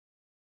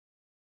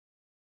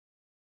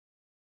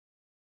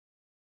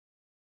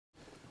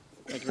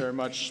Thank you very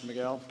much,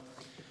 Miguel.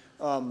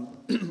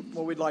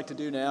 What we'd like to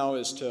do now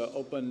is to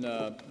open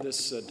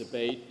this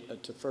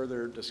debate to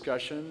further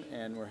discussion,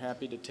 and we're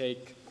happy to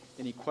take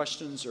any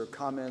questions or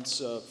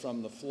comments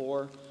from the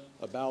floor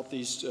about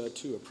these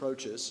two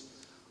approaches.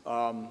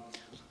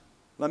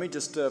 Let me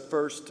just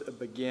first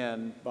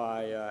begin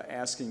by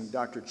asking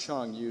Dr.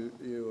 Chung,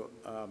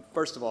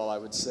 first of all, I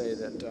would say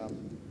that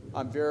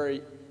I'm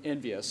very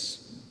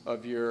envious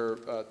of your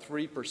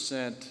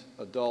 3%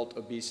 adult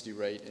obesity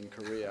rate in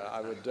Korea. I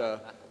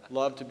would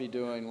love to be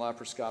doing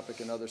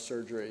laparoscopic and other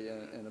surgery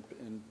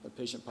in a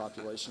patient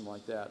population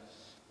like that.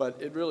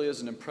 But it really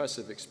is an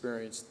impressive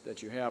experience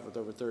that you have with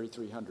over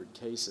 3,300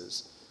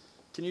 cases.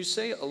 Can you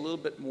say a little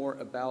bit more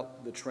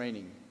about the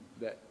training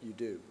that you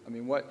do? I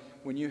mean,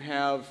 when you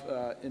have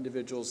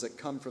individuals that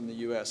come from the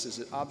U.S., is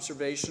it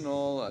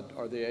observational?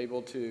 Are they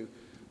able to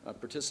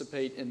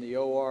participate in the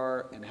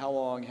OR? And how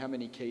long, how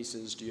many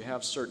cases? Do you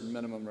have certain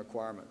minimum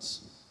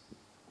requirements?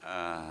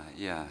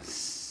 Yeah,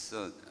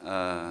 so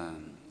I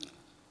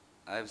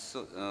have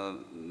so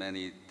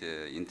many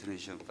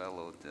international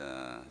fellows.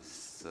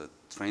 So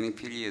training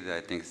period,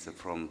 I think, is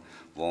from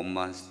 1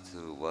 month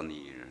to 1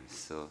 year.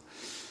 So,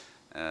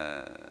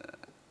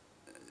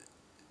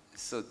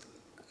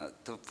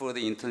 for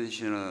the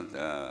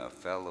international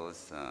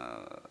fellows,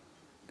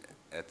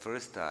 at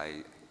first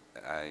I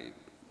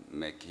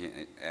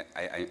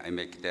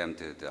make them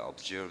to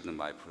observe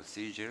my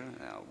procedure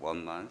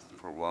 1 month,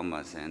 for 1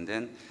 month, and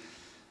then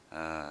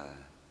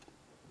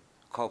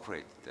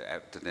cooperate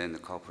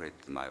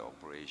my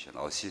operation,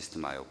 assist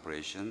my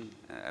operation.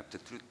 After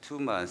two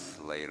months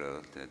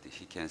later, that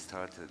he can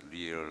start a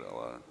real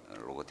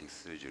robotic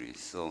surgery.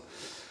 So,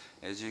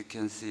 as you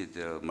can see,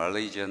 the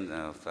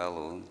Malaysian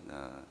fellow,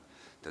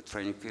 the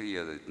training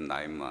period is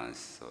 9 months.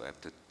 So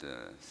after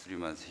 3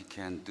 months, he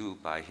can do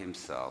by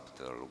himself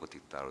the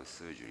robotic thyroid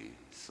surgery.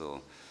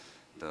 So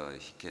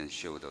he can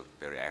show the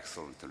very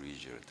excellent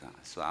result.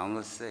 So I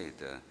want to say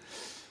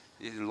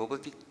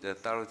robotic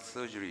thyroid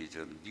surgery is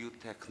a new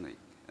technique,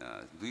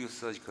 new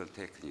surgical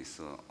technique.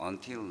 So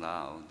until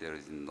now, there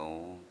is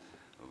no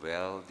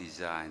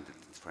well-designed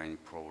training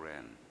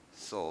program.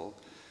 So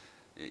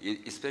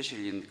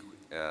especially in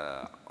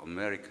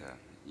America,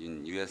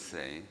 in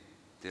USA,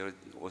 there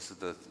also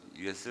the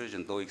U.S.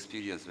 surgeon no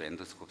experience with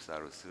endoscope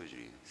thyroid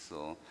surgery.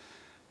 So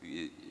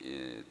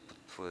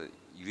for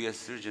U.S.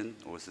 surgeon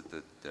also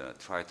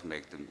try to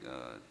make the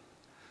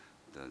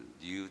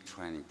new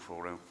training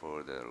program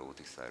for the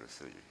robotic thyroid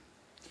surgery.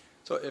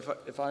 So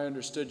if I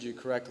understood you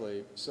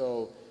correctly,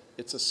 so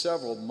it's a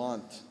several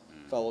month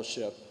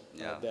fellowship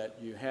that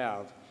you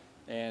have.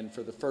 And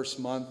for the first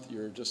month,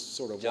 you're just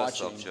sort of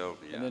watching. Observe,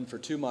 yeah. And then for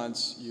 2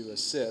 months, you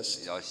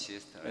assist.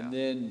 And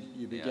then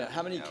you begin. Yeah,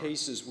 how many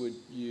cases would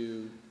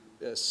you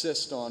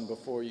assist on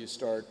before you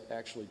start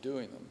actually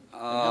doing them?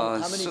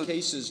 How many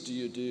cases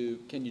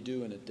can you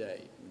do in a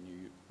day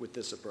with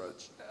this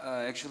approach?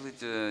 Actually,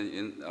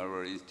 in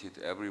our institute,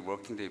 every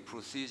working day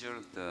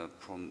procedure,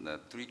 from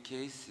 3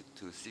 cases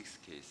to 6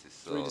 cases.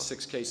 So, 3 to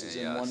 6 cases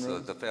in one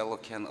room? So the fellow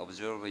can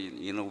observe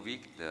in a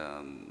week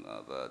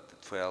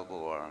about 12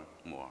 or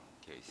more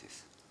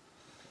cases.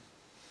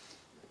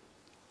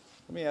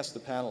 Let me ask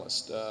the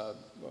panelists, are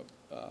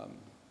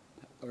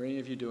any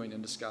of you doing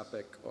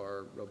endoscopic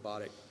or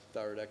robotic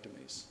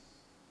thyroidectomies?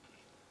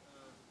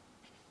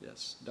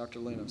 Yes, Dr.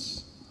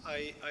 Linus.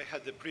 I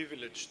had the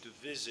privilege to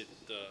visit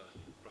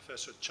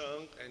Professor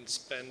Chung and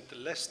spend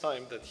less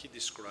time that he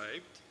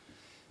described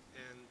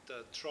and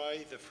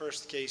try the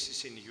first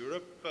cases in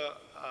Europe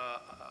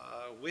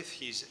with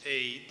his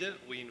aide.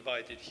 We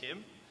invited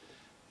him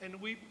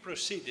and we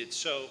proceeded.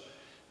 So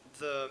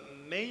the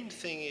main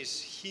thing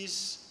is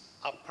his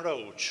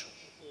approach.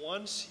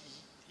 Once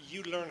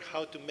you learn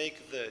how to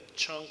make the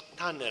Chung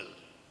tunnel,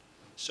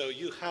 so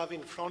you have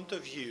in front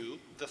of you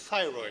the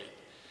thyroid,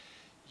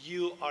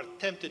 you are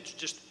tempted to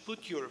just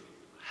put your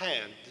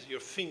hand,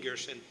 your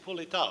fingers, and pull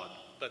it out,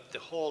 but the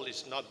hole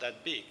is not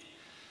that big.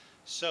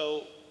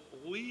 So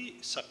we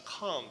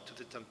succumbed to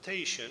the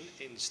temptation.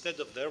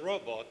 Instead of the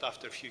robot,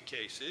 after a few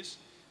cases,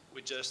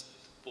 we just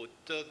put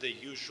the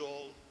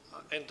usual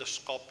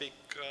endoscopic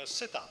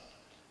setup.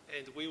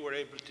 And we were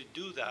able to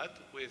do that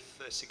with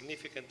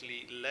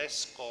significantly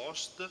less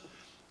cost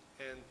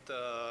and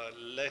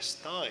less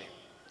time.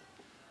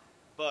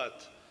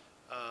 But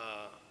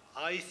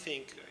I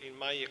think, in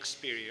my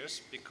experience,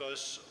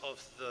 because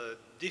of the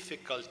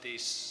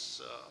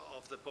difficulties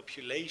of the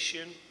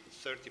population,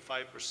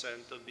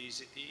 35%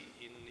 obesity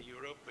in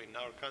Europe, in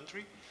our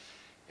country,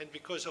 and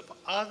because of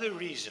other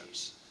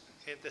reasons,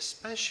 and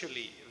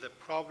especially the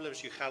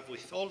problems you have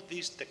with all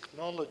this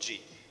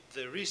technology,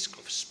 the risk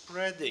of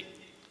spreading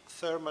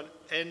thermal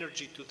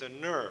energy to the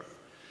nerve.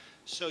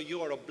 So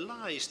you are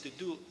obliged to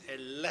do a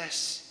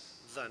less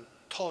than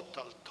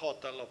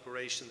total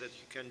operation that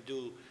you can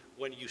do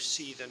when you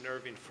see the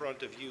nerve in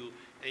front of you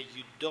and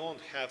you don't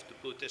have to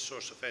put a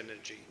source of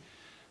energy.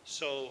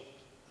 So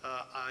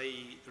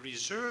I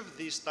reserve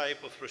this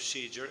type of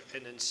procedure,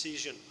 an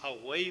incision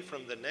away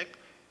from the neck,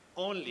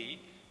 only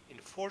in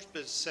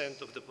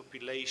 4% of the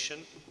population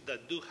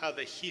that do have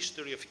a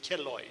history of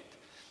keloid.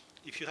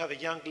 If you have a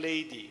young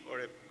lady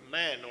or a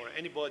man or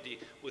anybody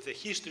with a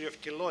history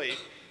of keloid,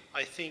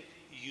 I think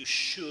you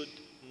should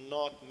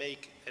not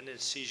make an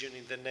incision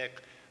in the neck,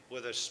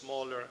 whether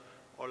smaller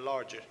or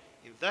larger.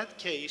 In that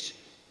case,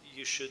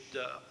 you should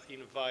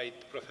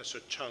invite Professor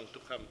Chung to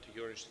come to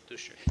your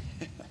institution.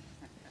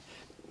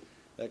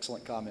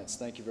 Excellent comments.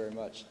 Thank you very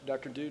much.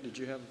 Dr. Du, did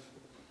you have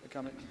a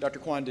comment? Dr.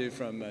 Kwan Du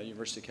from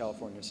University of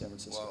California, San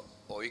Francisco.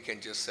 Well, or you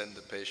can just send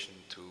the patient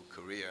to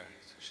Korea.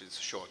 It's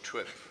a short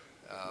trip.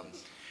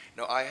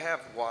 No, I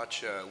have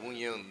watched Woon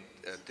Yoon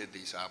did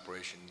these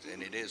operations,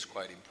 and it is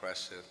quite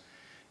impressive.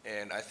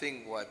 And I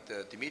think what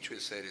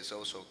Demetrius said is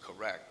also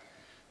correct,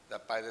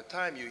 that by the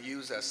time you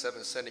use that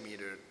 7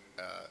 centimeter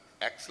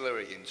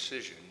axillary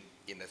incision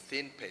in a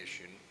thin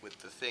patient with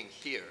the thing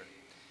here,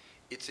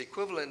 it's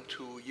equivalent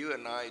to you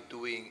and I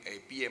doing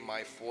a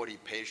BMI 40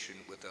 patient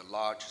with a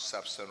large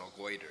substernal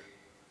goiter.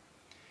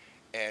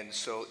 And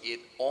so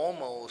it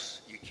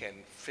almost, you can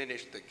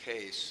finish the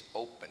case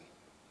open.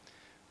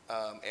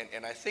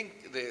 And I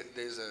think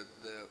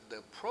the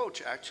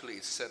approach actually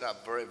is set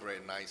up very, very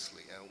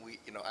nicely.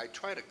 And I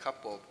tried a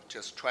couple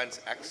just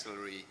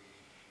transaxillary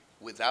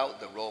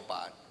without the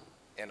robot.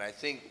 And I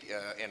think,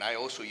 and I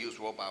also use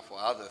robot for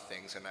other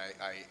things, and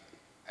I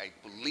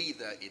believe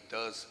that it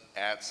does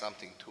add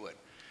something to it.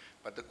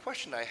 But the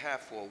question I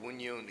have for Woon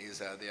Yoon is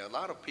that there are a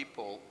lot of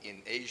people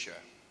in Asia,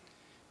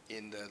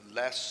 in the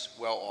less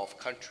well-off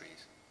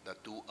countries,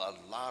 that do a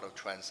lot of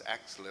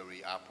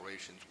transaxillary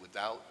operations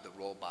without the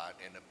robot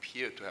and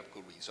appear to have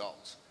good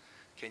results.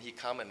 Can he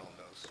comment on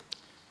those?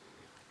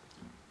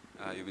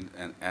 You mean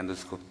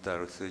endoscope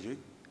thyroid surgery?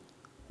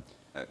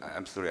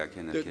 I'm sorry, I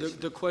cannot catch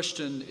The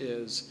question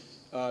is,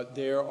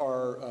 there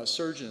are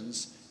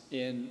surgeons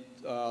in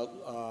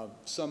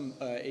some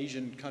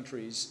Asian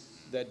countries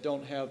that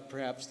don't have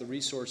perhaps the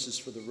resources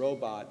for the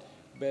robot,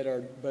 but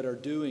are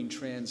doing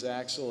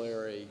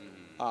transaxillary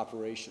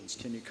operations.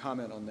 Can you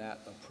comment on that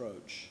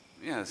approach?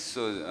 Yeah,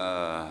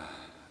 so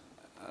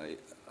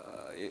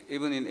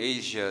even in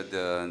Asia,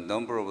 the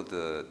number of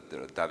the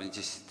Da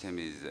Vinci system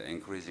is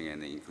increasing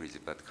and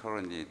increasing, but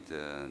currently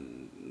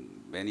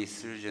many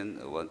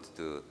surgeons want to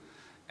do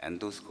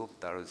endoscope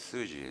thyroid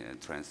surgery and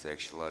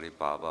transaxillary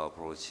BABA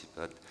approach,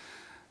 but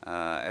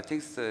I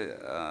think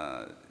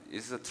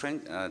it's a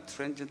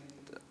transient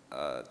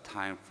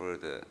time for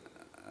the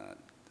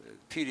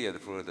period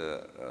for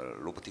the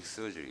robotic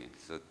surgery.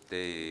 So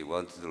they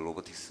want the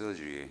robotic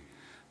surgery.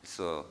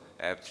 So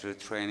after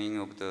training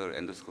of the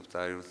endoscope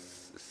thyroid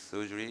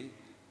surgery,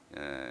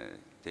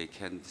 they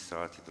can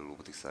start the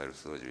robotic thyroid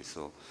surgery.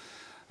 So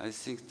I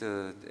think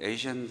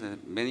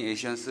many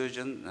Asian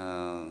surgeons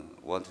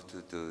want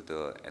to do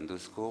the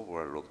endoscope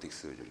or robotic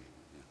surgery.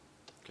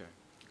 Yeah.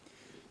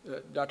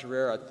 Okay. Dr.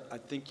 Rare, I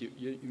think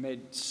you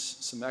made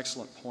some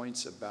excellent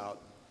points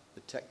about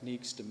the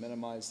techniques to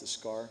minimize the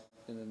scar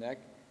in the neck.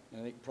 I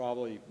think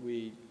probably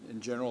we,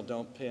 in general,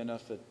 don't pay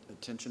enough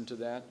attention to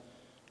that.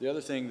 The other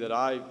thing that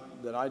I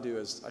do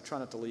is I try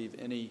not to leave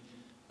any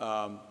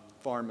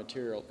foreign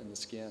material in the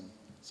skin.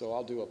 So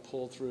I'll do a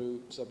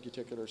pull-through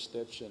subcuticular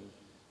stitch and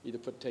either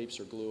put tapes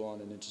or glue on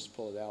and then just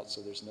pull it out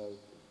so there's no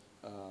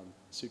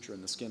suture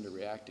in the skin to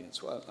react in.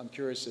 So I'm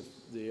curious if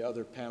the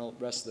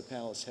rest of the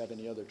panelists have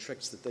any other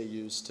tricks that they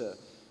use to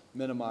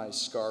minimize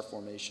scar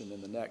formation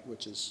in the neck,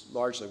 which is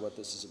largely what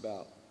this is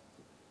about.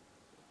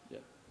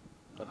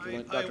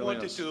 I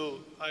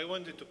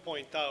wanted to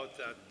point out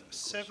that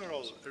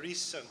several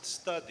recent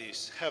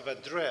studies have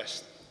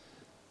addressed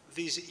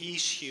this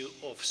issue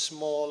of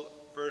small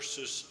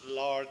versus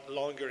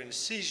longer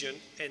incision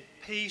and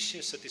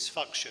patient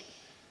satisfaction.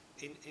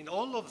 In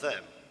all of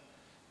them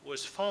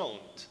was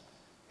found,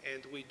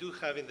 and we do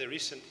have in the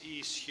recent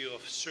issue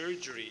of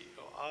Surgery,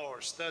 our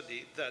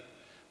study, that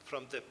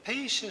from the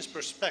patient's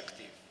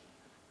perspective,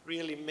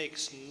 really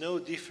makes no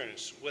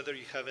difference whether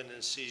you have an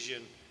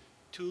incision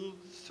 2,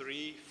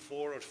 3,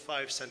 4, or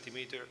 5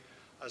 centimeters,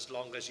 as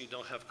long as you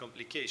don't have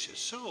complications.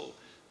 So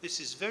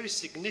this is very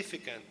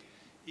significant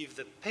if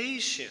the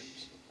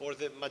patient, or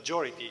the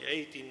majority,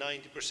 80,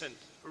 90%,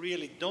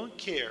 really don't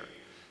care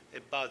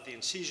about the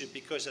incision,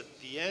 because at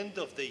the end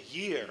of the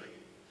year,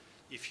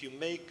 if you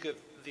make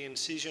the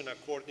incision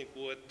according to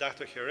what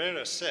Dr.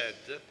 Herrera said,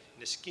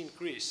 in a skin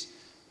crease,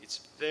 it's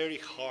very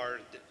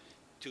hard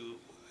to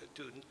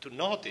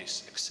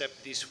notice,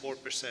 except these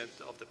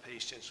 4% of the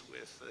patients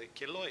with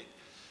keloid.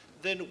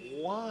 Then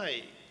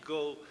why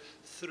go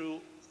through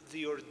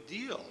the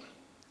ordeal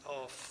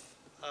of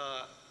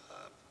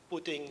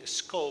putting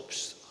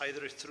scopes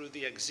either through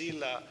the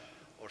axilla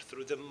or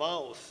through the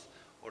mouth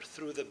or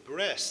through the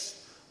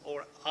breast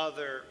or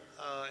other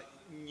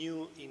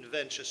new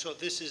inventions? So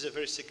this is a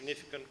very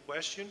significant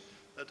question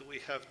that we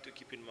have to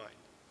keep in mind.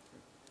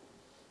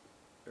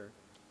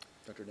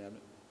 Dr. Inabnet.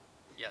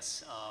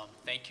 Yes,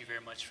 thank you very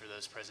much for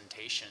those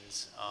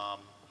presentations.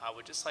 I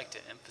would just like to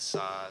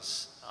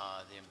emphasize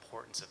the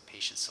importance of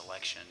patient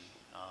selection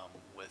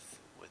with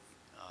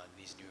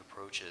these new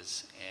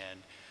approaches.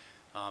 And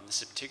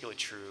This is particularly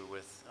true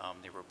with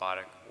the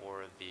robotic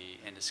or the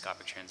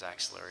endoscopic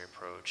transaxillary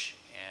approach,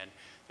 and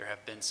there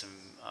have been some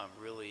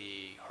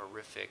really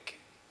horrific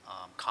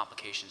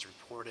complications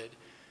reported,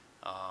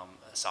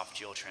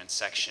 esophageal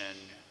transection,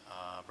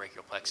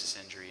 brachial plexus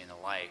injury, and the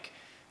like,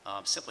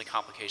 simply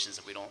complications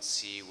that we don't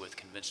see with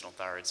conventional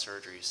thyroid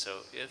surgery. So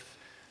if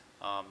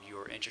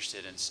you're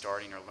interested in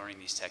starting or learning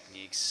these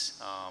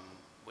techniques,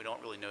 we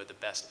don't really know the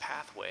best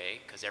pathway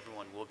because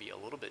everyone will be a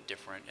little bit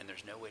different and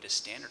there's no way to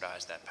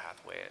standardize that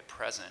pathway at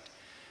present.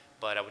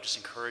 But I would just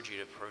encourage you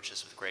to approach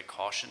this with great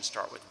caution.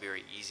 Start with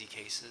very easy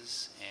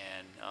cases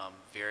and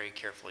very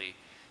carefully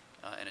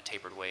in a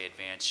tapered way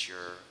advance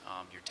your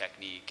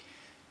technique.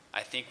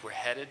 I think we're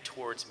headed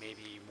towards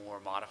maybe more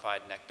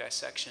modified neck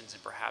dissections,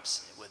 and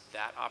perhaps with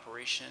that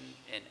operation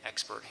in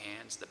expert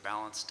hands, the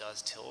balance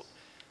does tilt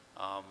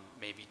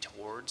maybe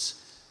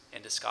towards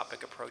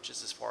endoscopic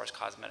approaches as far as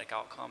cosmetic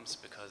outcomes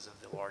because of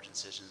the large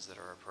incisions that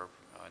are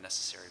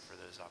necessary for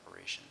those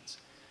operations.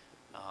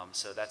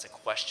 So that's a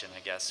question,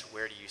 I guess.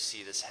 Where do you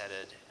see this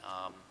headed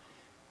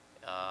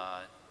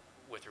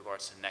with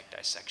regards to neck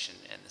dissection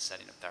in the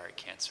setting of thyroid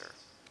cancer?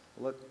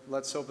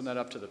 Let's open that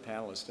up to the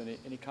panelists.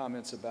 Any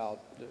comments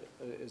about,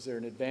 is there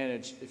an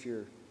advantage if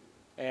you're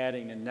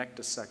adding a neck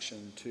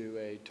dissection to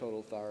a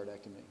total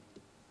thyroidectomy?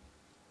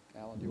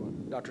 Alan, do you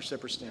want? Dr.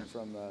 Sipperstein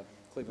from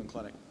Cleveland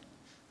Clinic.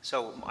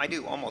 So I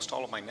do almost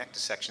all of my neck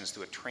dissections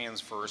through a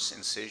transverse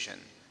incision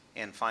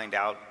and find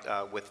out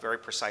with very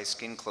precise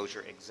skin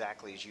closure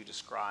exactly as you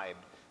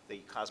described. The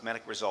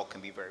cosmetic result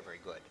can be very, very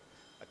good.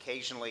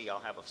 Occasionally I'll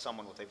have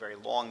someone with a very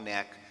long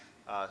neck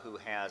who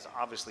has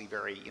obviously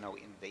very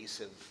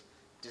invasive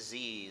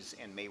disease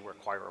and may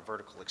require a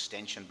vertical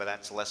extension, but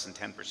that's less than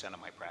 10% of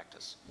my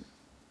practice.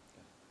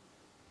 Okay.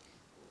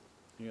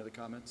 Any other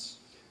comments?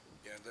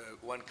 Yeah,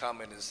 the one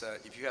comment is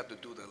that if you have to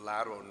do the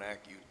lateral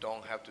neck, you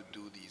don't have to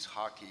do these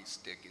hockey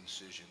stick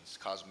incisions.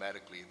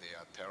 Cosmetically, they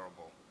are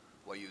terrible.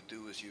 What you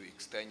do is you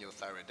extend your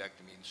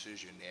thyroidectomy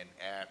incision and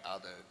add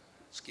other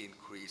skin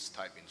crease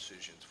type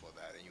incisions for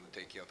that, and you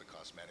take care of the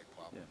cosmetic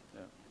problem.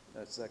 Yeah,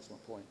 that's an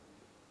excellent point.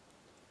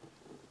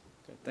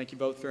 Okay, thank you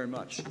both very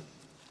much.